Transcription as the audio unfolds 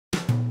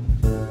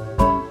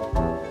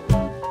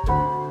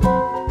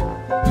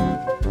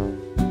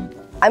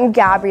I'm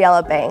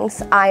Gabriella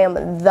Banks. I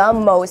am the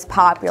most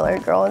popular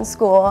girl in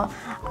school.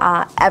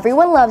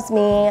 Everyone loves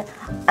me.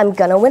 I'm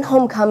gonna win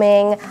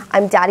homecoming.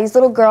 I'm daddy's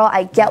little girl.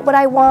 I get what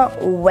I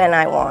want when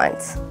I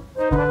want.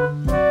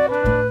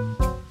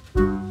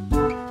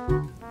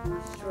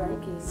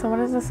 So what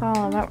is this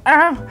all about?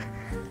 Oh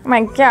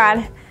my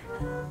God.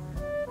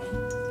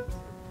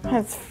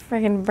 It's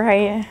freaking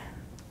bright.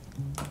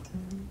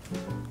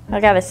 I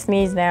gotta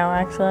sneeze now,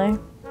 actually.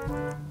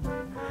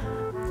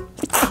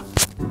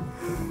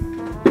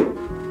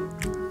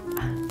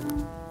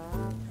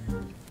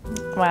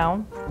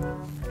 Wow.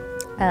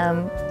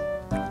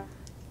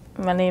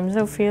 My name's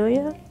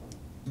Ophelia.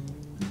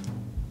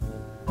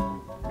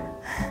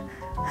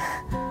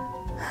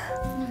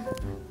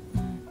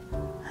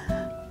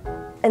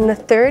 In the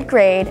 3rd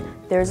grade,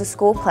 there was a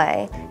school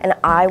play, and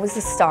I was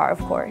the star, of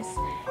course.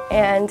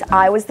 And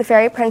I was the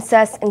fairy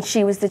princess, and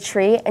she was the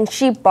tree, and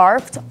she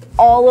barfed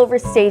all over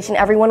stage, and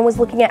everyone was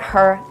looking at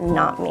her,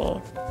 not me.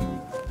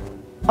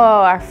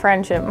 Oh, our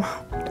friendship.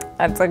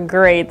 That's a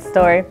great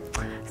story.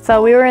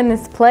 So we were in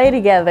this play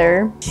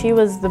together. She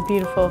was the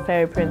beautiful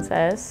fairy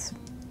princess,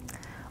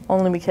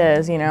 only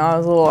because, you know, I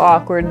was a little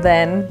awkward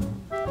then.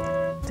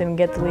 Didn't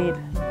get the lead.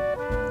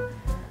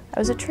 I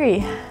was a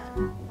tree.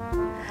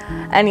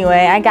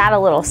 Anyway, I got a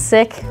little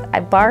sick.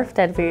 I barfed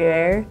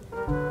everywhere,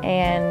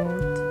 and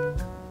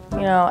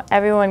you know,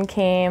 everyone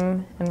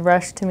came and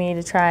rushed to me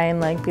to try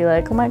and like be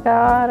like, "Oh my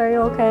God, are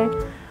you okay?"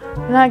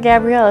 But not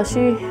Gabriella.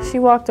 She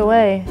walked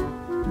away.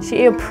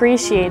 She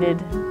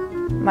appreciated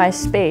my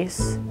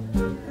space,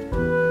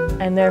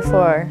 and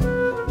therefore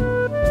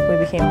we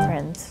became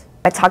friends.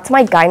 I talked to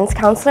my guidance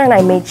counselor, and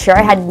I made sure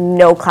I had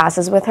no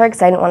classes with her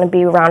because I didn't want to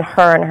be around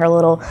her and her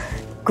little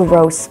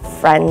gross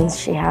friends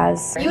she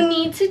has. You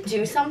need to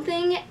do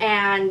something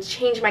and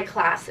change my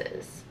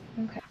classes.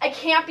 Okay. I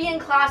can't be in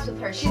class with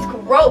her. She's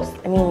gross.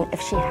 I mean,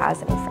 if she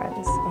has any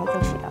friends, I don't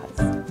think she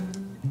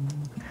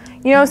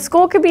does. You know,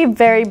 school could be a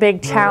very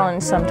big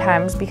challenge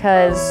sometimes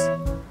because,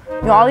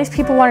 you know, all these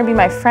people want to be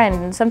my friend,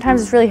 and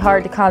sometimes it's really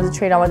hard to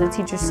concentrate on what the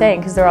teacher's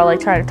saying because they're all like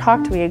trying to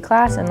talk to me in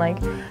class, and like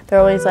they're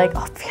always like,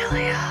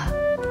 "Ophelia,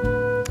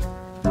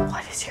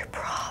 what is your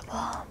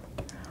problem?"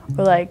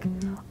 Or like,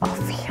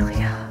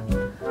 "Ophelia,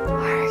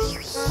 why are you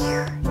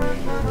here? Why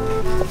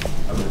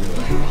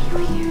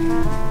are you here?"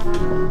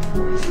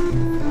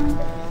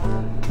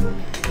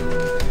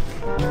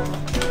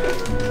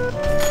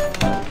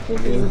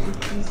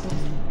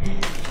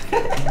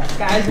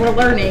 Guys, we're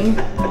learning.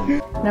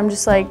 And I'm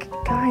just like,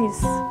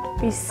 guys,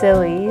 be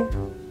silly.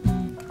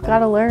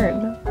 Gotta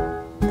learn.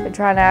 They're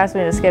trying to ask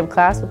me to skip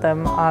class with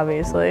them,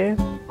 obviously.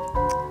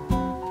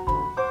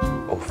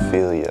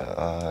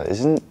 Ophelia,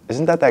 isn't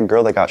that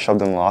girl that got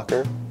shoved in the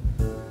locker?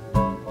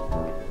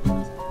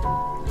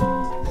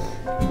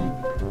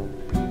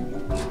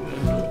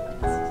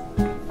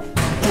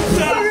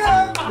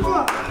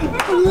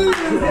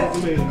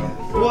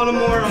 One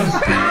more.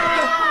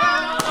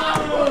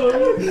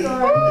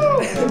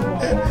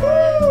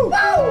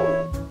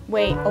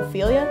 Wait,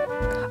 Ophelia?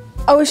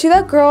 Oh, is she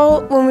that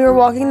girl when we were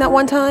walking that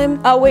one time?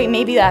 Oh wait,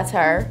 maybe that's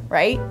her,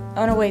 right?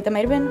 Oh no, wait, that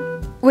might have been.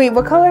 Wait,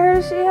 what color hair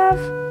does she have?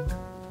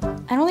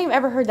 I don't think I've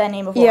ever heard that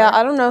name before. Yeah,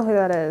 I don't know who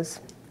that is.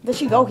 Did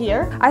she go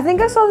here? I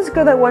think I saw this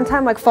girl that one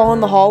time like fall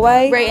in the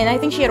hallway. Right, and I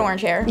think she had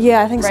orange hair.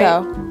 Yeah, I think right?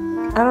 so.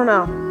 I don't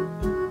know.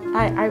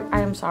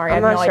 I'm sorry,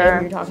 I'm I have not no idea sure.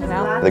 who you're talking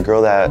about. The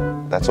girl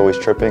that's always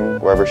tripping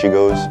wherever she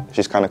goes.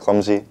 She's kind of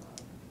clumsy.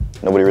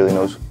 Nobody really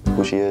knows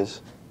who she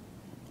is.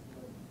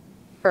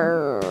 I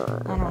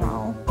don't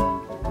know.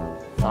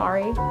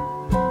 Sorry.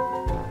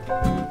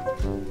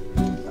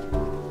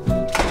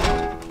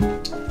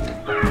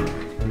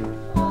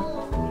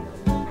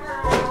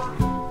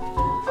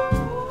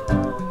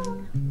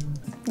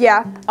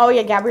 Yeah. Oh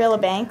yeah, Gabriella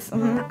Banks.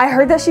 Mm-hmm. I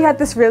heard that she had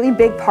this really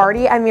big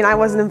party. I mean, I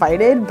wasn't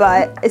invited,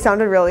 but it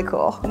sounded really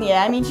cool.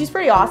 Yeah, I mean, she's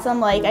pretty awesome.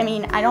 Like, I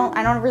mean, I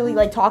don't really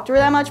like talk to her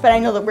that much, but I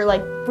know that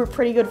we're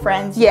pretty good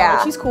friends. You Yeah.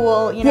 know? She's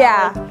cool. You know,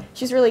 Yeah. like,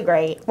 she's really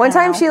great. One I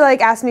time know. she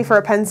like asked me for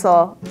a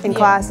pencil in Yeah.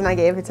 class, and I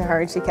gave it to her,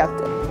 and she kept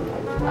it.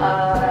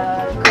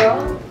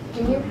 Girl,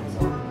 give me your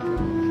pencil.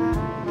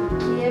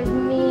 Give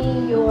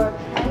me your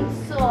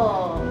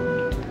pencil.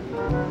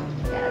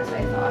 Yeah, that's what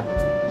I thought.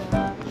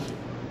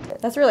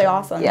 That's really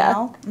awesome. Yeah. You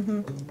know?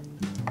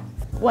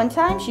 Mm-hmm. One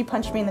time she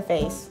punched me in the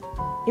face.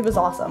 It was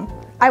awesome.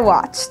 I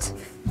watched.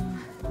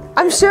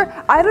 I'm sure,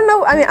 I don't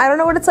know, I mean, I don't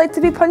know what it's like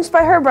to be punched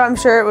by her, but I'm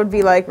sure it would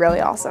be like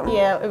really awesome.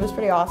 Yeah, it was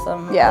pretty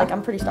awesome. Yeah. Like,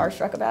 I'm pretty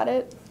starstruck about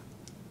it.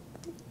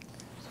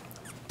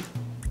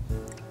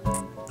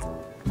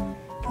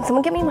 Can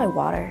someone get me my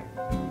water?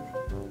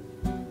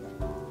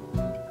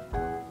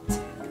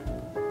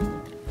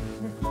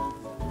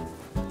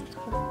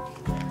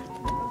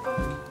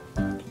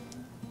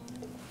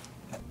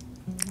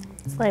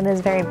 This light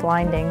is very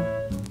blinding.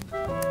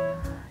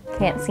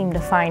 Can't seem to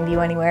find you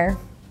anywhere.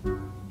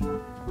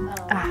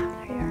 Ah,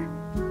 there you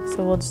are.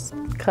 So we'll just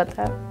cut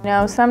that. You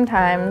know,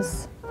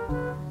 sometimes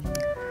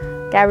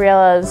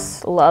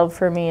Gabriella's love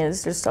for me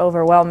is just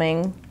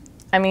overwhelming,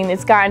 I mean,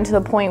 it's gotten to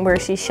the point where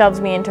she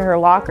shoves me into her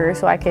locker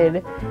so I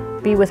could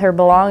be with her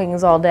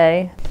belongings all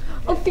day.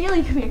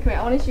 Ophelia, come here.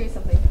 I want to show you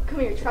something. Come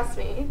here, trust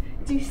me.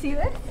 Do you see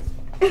this?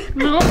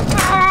 No.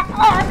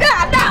 Oh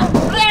God, no!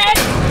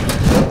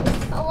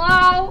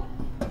 Hello?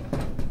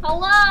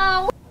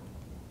 Hello?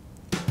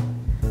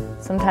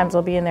 Sometimes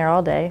I'll be in there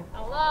all day.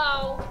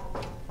 Hello?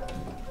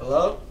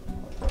 Hello?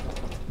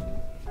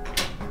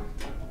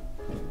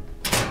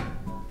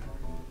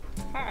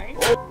 Hi.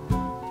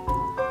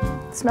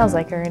 It smells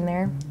like her in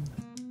there.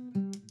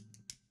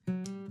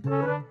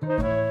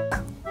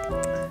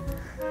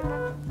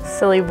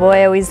 Silly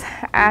boy always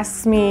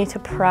asks me to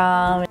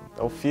prom.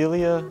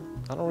 Ophelia,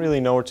 I don't really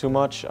know her too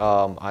much.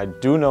 I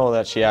do know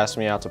that she asks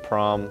me out to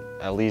prom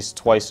at least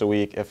twice a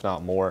week, if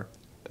not more.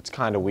 It's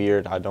kind of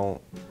weird. I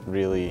don't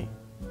really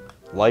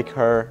like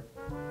her.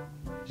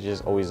 She's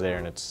just always there,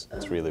 and it's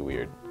really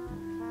weird.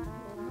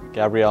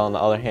 Gabrielle, on the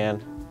other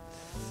hand,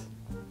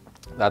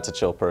 that's a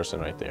chill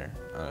person right there.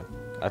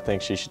 I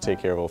think she should take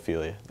care of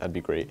Ophelia. That'd be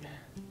great.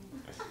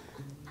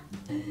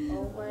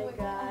 Oh my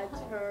God,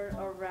 turn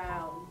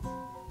around.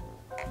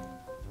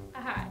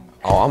 Hi.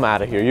 Oh, I'm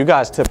out of here. You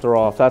guys tipped her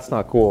off. That's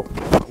not cool.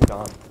 I'm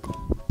gone.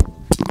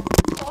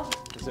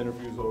 This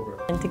interview's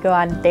over. And to go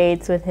on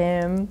dates with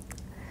him.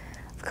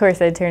 Of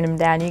course I turned him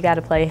down. You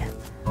gotta play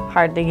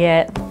hard to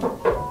get.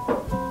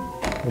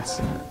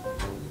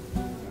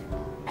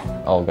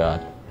 Oh,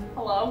 God.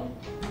 Hello.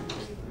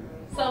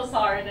 So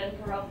sorry to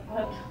interrupt,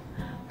 but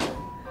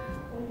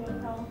what are you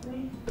gonna tell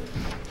me?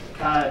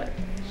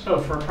 So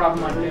for a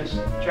problem like this,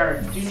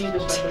 Jared, do you need the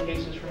special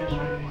cases for history?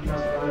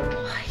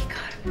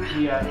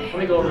 Let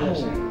me go over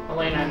this.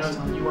 Elena, I know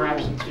you were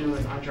absent too,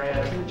 and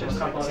Andrea, just a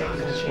couple of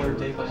things.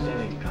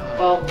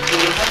 Well, what you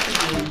have to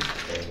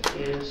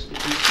do is, if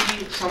you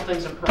see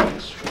something's occurring,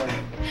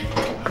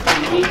 what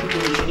you need to do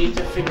is you need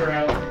to figure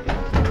out.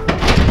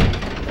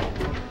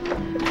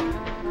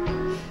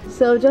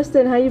 So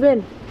Justin, how you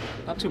been?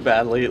 Not too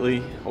bad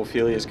lately.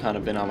 Ophelia's kind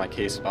of been on my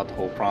case about the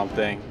whole prom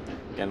thing.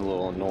 Getting a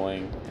little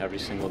annoying every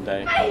single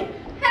day. Hey!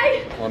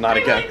 Well, not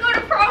again. I go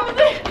to prom with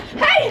it.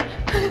 Hey!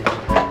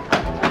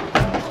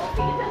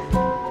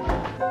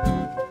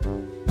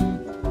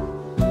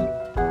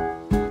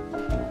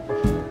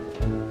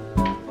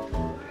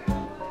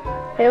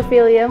 Hey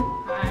Ophelia.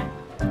 Hi.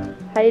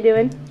 How you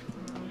doing?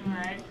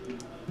 Alright.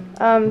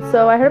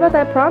 So I heard about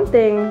that prom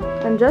thing.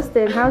 And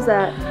Justin, how's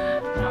that?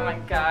 Oh my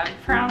god,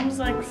 prom's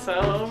like so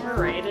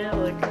overrated.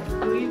 Like,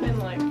 who even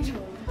like.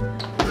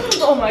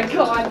 Oh my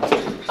God.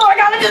 Oh my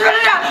God, I just read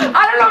it out. I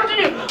don't know what to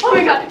do. Oh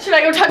my God, should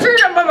I go touch her?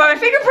 My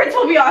fingerprints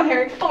will be on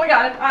her. Oh my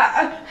God.